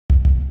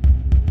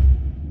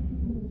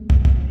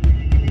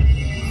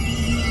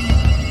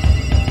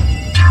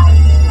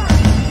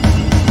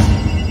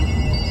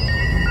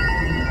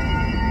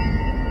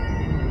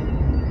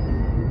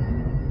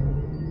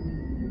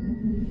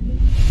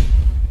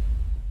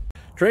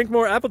Drink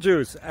more apple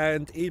juice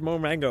and eat more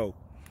mango.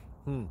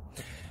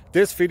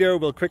 This video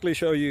will quickly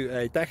show you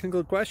a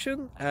technical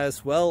question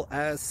as well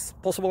as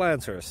possible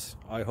answers.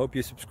 I hope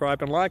you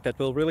subscribe and like, that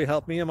will really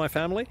help me and my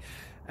family.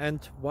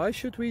 And why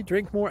should we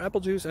drink more apple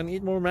juice and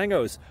eat more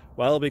mangoes?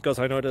 Well, because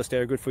I noticed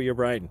they're good for your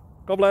brain.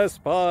 God bless,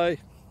 bye!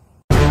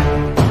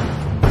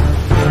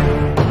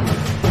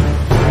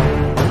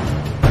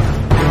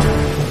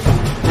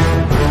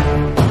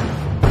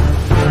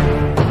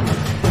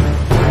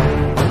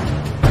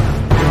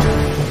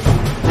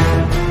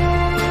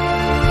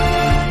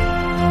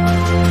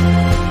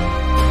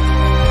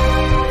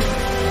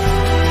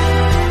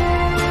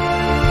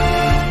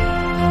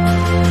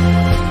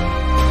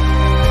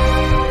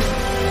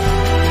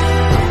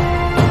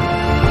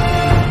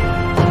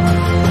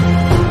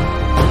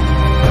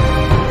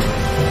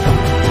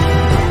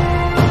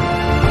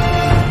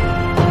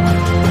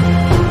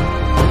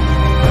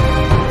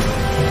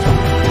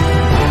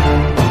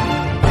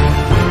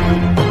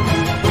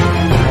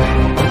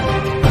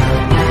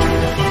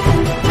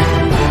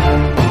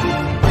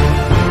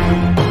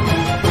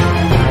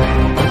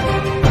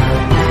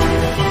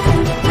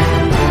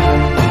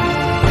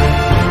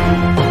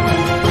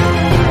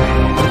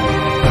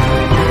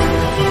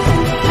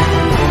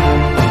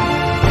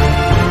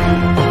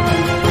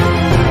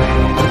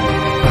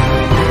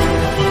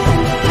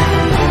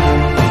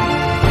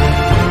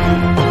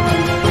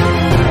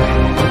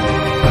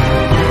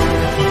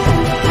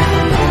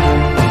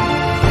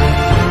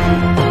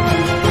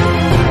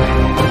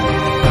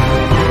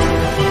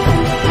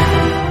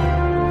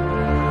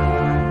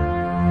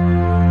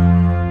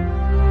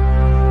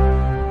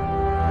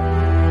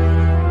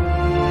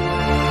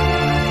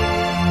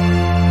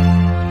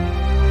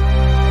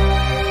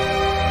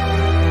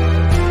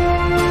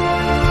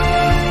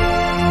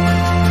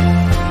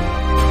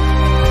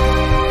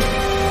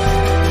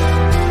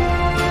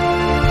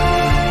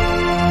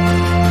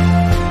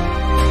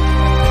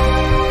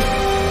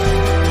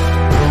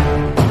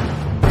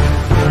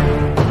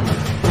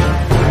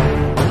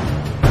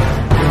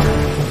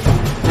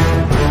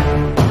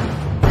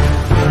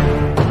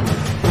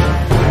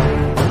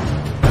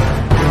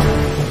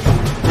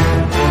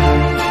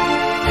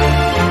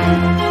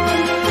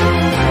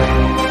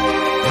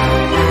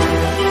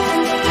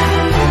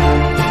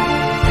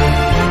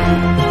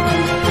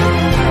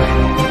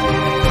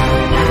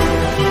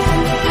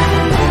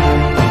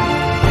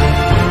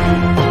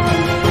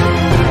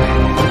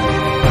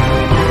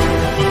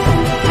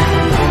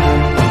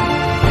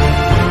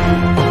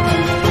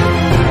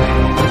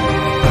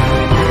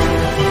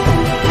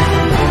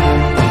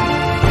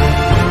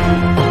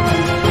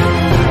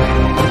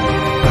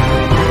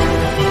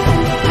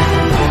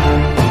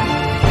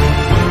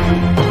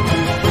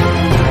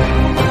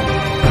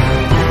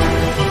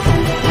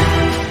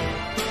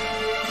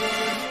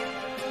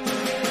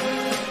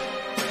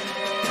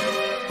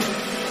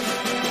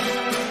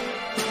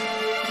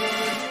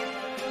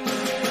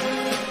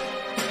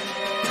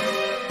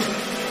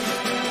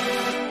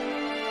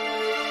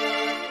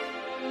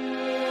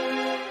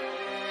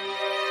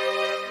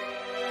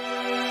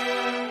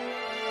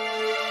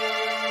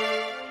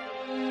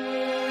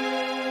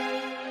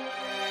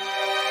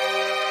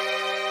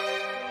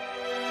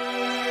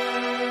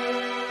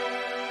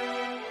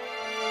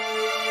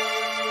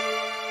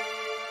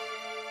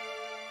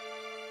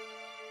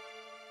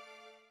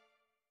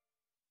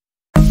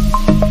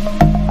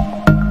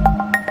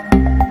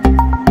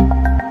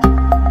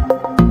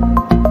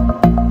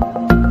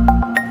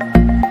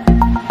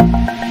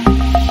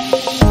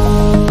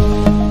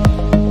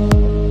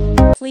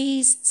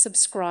 Please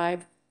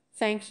subscribe.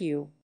 Thank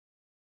you.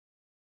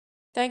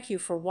 Thank you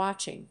for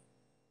watching.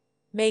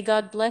 May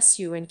God bless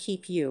you and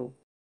keep you.